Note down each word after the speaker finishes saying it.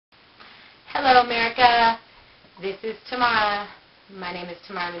Hello America, this is Tamara. My name is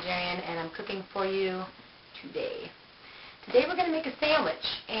Tamara Madjerian and I'm cooking for you today. Today we're going to make a sandwich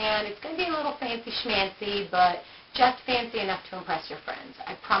and it's going to be a little fancy schmancy, but just fancy enough to impress your friends.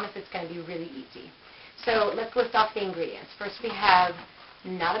 I promise it's going to be really easy. So let's list off the ingredients. First we have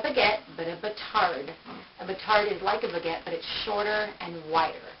not a baguette, but a batard. A batard is like a baguette, but it's shorter and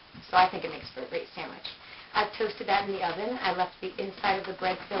wider. So I think it makes for a great sandwich. I've toasted that in the oven. I left the inside of the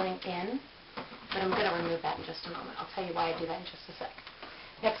bread filling in, but I'm going to remove that in just a moment. I'll tell you why I do that in just a sec.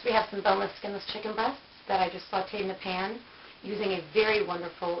 Next we have some boneless, skinless chicken breasts that I just sauteed in the pan using a very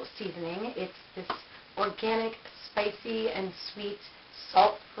wonderful seasoning. It's this organic, spicy, and sweet,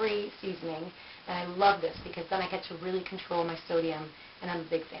 salt-free seasoning. And I love this because then I get to really control my sodium, and I'm a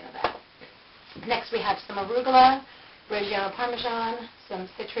big fan of that. Next we have some arugula, Reggiano Parmesan, some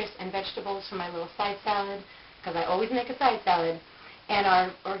citrus and vegetables for my little side salad, because I always make a side salad, and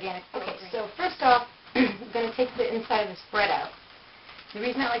our organic. Okay, so first off, I'm going to take the inside of this bread out. The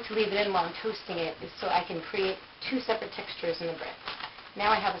reason I like to leave it in while I'm toasting it is so I can create two separate textures in the bread.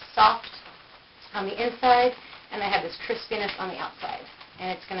 Now I have a soft on the inside, and I have this crispiness on the outside. And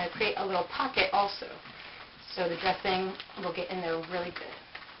it's going to create a little pocket also, so the dressing will get in there really good.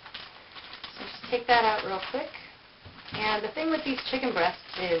 So just take that out real quick. And the thing with these chicken breasts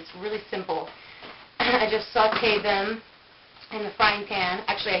is really simple. I just sauté them in the frying pan.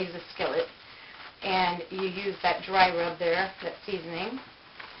 Actually, I use a skillet. And you use that dry rub there, that seasoning.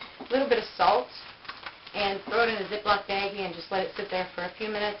 A little bit of salt. And throw it in a Ziploc baggie and just let it sit there for a few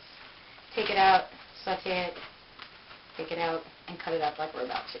minutes. Take it out, sauté it, take it out, and cut it up like we're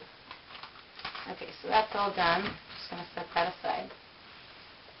about to. Okay, so that's all done. Just going to set that aside.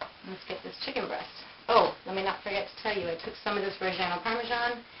 Let's get this chicken breast. Oh, let me not forget to tell you, I took some of this Reggiano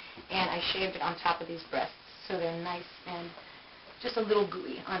Parmesan and I shaved it on top of these breasts so they're nice and just a little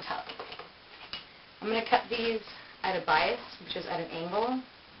gooey on top. I'm going to cut these at a bias, which is at an angle,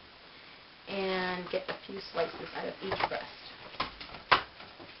 and get a few slices out of each breast.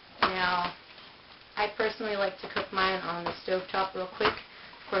 Now, I personally like to cook mine on the stovetop real quick.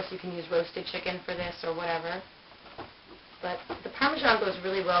 Of course, you can use roasted chicken for this or whatever. But the Parmesan goes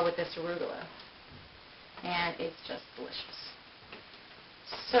really well with this arugula. And it's just delicious.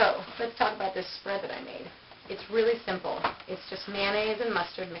 So, let's talk about this spread that I made. It's really simple. It's just mayonnaise and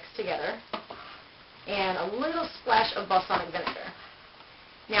mustard mixed together. And a little splash of balsamic vinegar.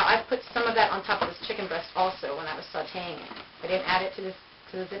 Now, I've put some of that on top of this chicken breast also when I was sautéing it. I didn't add it to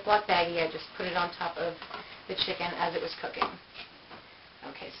the Ziploc baggie. I just put it on top of the chicken as it was cooking.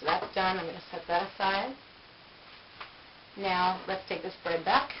 Okay, so that's done. I'm going to set that aside. Now, let's take this bread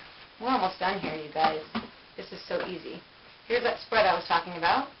back. We're almost done here, you guys. This is so easy. Here's that spread I was talking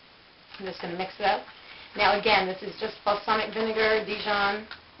about. I'm just going to mix it up. Now, again, this is just balsamic vinegar, Dijon,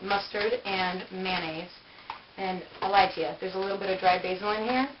 mustard, and mayonnaise. And I lied to you. There's a little bit of dry basil in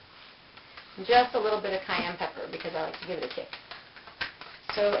here. Just a little bit of cayenne pepper because I like to give it a kick.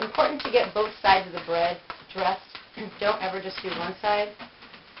 So important to get both sides of the bread dressed. Don't ever just do one side.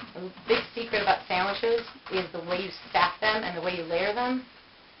 A big secret about sandwiches is the way you stack them and the way you layer them.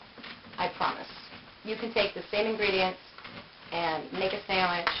 I promise. You can take the same ingredients and make a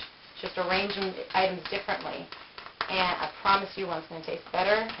sandwich, just arrange items differently, and I promise you one's going to taste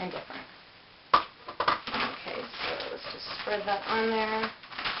better and different. Okay, so let's just spread that on there.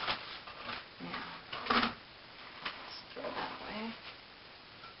 Now, let's throw that away.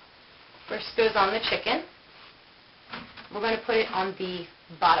 First goes on the chicken. We're going to put it on the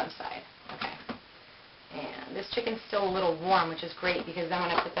bottom side. Okay. And this chicken's still a little warm, which is great because then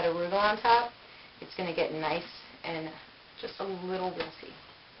when I put that arugula on top, it's going to get nice and just a little wilty.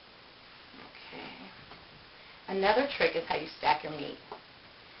 Okay. Another trick is how you stack your meat.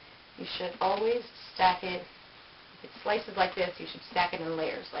 You should always stack it. If it's slices like this, you should stack it in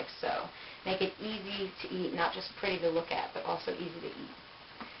layers like so. Make it easy to eat, not just pretty to look at, but also easy to eat.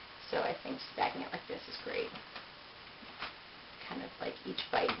 So I think stacking it like this is great. Kind of like each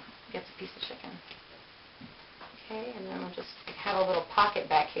bite gets a piece of chicken. Okay, and then we'll just have a little pocket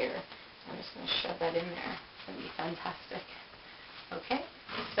back here. I'm just going to shove that in there. It's going to be fantastic. Okay,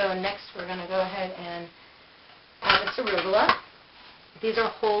 so next we're going to go ahead and add this arugula. These are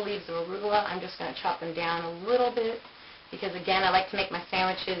whole leaves of arugula. I'm just going to chop them down a little bit because, again, I like to make my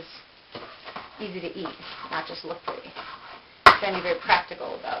sandwiches easy to eat, not just look pretty. Trying to be very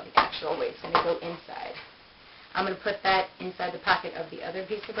practical about the actual way it's going to go inside. I'm going to put that inside the pocket of the other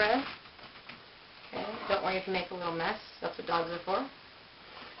piece of bread. Okay, don't worry if you make a little mess. That's what dogs are for.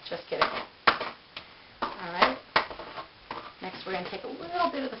 Just kidding. Alright. Next we're going to take a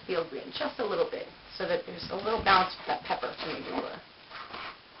little bit of the field green, just a little bit, so that there's a little balance with that pepper from the arugula.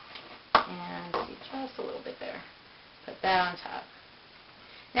 And that on top.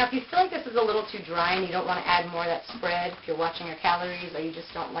 Now, if you feel like this is a little too dry and you don't want to add more of that spread, if you're watching your calories or you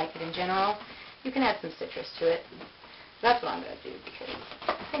just don't like it in general, you can add some citrus to it. That's what I'm going to do because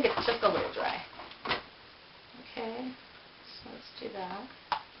I think it's just a little dry. Okay, so let's do that.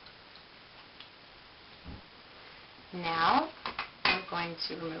 Now, I'm going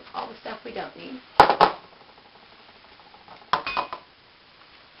to remove all the stuff we don't need.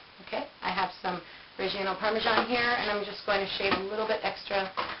 Okay, I have some Reggiano Parmesan here, and I'm just going to shave a little bit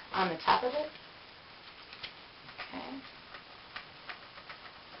extra on the top of it. Okay.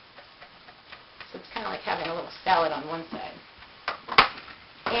 So it's kind of like having a little salad on one side.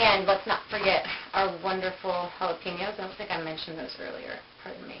 And let's not forget our wonderful jalapenos. I don't think I mentioned those earlier.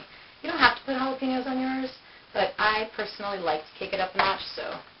 Pardon me. You don't have to put jalapenos on yours, but I personally like to kick it up a notch,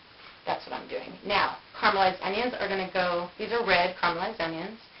 so that's what I'm doing. Now, caramelized onions are going to go, these are red caramelized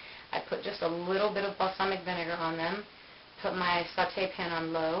onions. I put just a little bit of balsamic vinegar on them, put my saute pan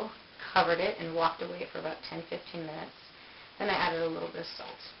on low, covered it, and walked away for about 10-15 minutes. Then I added a little bit of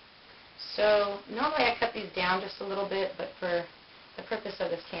salt. So normally I cut these down just a little bit, but for the purpose of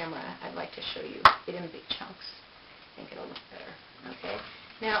this camera, I'd like to show you it in big chunks. I think it'll look better. Okay.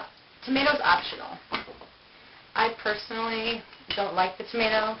 Now, tomato's optional. I personally don't like the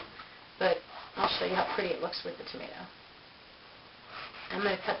tomato, but I'll show you how pretty it looks with the tomato. I'm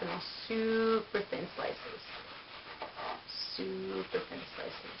going to cut them in super thin slices. Super thin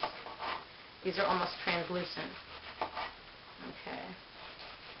slices. These are almost translucent. Okay.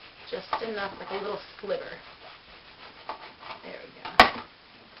 Just enough, like a little sliver. There we go.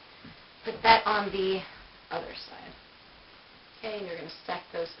 Put that on the other side. Okay, and you're going to stack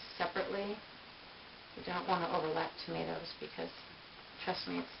those separately. You don't want to overlap tomatoes because, trust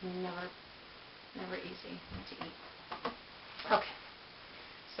me, it's never easy to eat. Okay.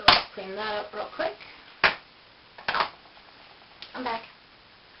 So let's clean that up real quick. I'm back.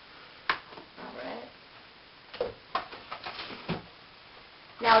 Alright.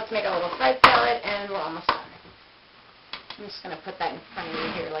 Now let's make a little side salad, and we're almost done. I'm just going to put that in front of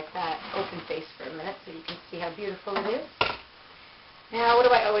you here like that, open face for a minute so you can see how beautiful it is. Now, what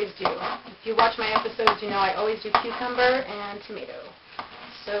do I always do? If you watch my episodes, you know I always do cucumber and tomato.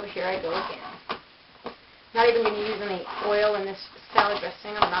 So here I go again. Not even going to use any oil in this salad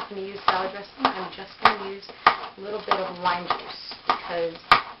dressing. I'm not going to use salad dressing. I'm just going to use a little bit of lime juice because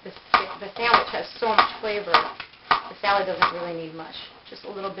the sandwich has so much flavor. The salad doesn't really need much. Just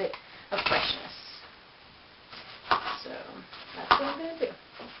a little bit of freshness. So that's what I'm going to do.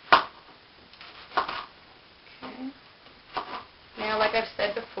 Okay. Now, like I've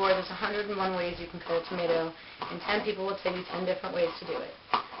said before, there's 101 ways you can cut a tomato, and 10 people will tell you 10 different ways to do it.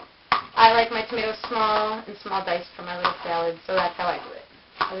 I like my tomatoes small and small diced for my little salad, so that's how I do it.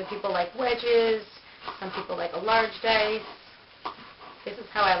 Other people like wedges. Some people like a large dice. This is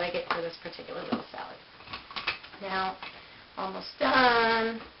how I like it for this particular little salad. Now, almost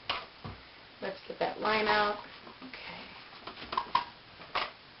done. Let's get that lime out. Okay.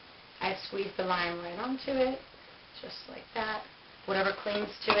 I squeeze the lime right onto it, just like that. Whatever clings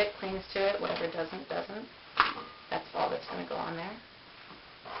to it, clings to it. Whatever doesn't, doesn't. That's all that's going to go on there.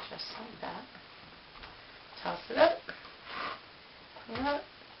 Just like that. Toss it up. Clean it up.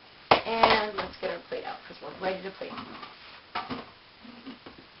 And let's get our plate out because we're ready to plate.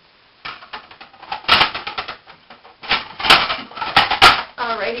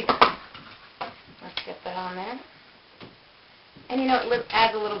 Alrighty then. Let's get that on there. And you know, it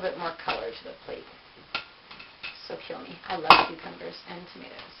adds a little bit more color to the plate. So kill me. I love cucumbers and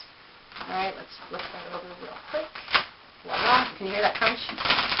tomatoes. Alright, let's flip that over real quick. Voila. Can you hear that crunch?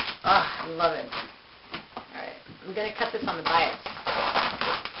 Oh, I love it. Alright, I'm going to cut this on the bias,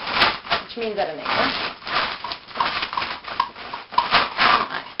 which means at an angle.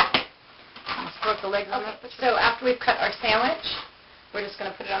 I almost broke the legs on it. So after we've cut our sandwich, we're just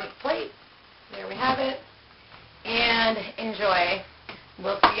going to put it on the plate. There we have it. And enjoy.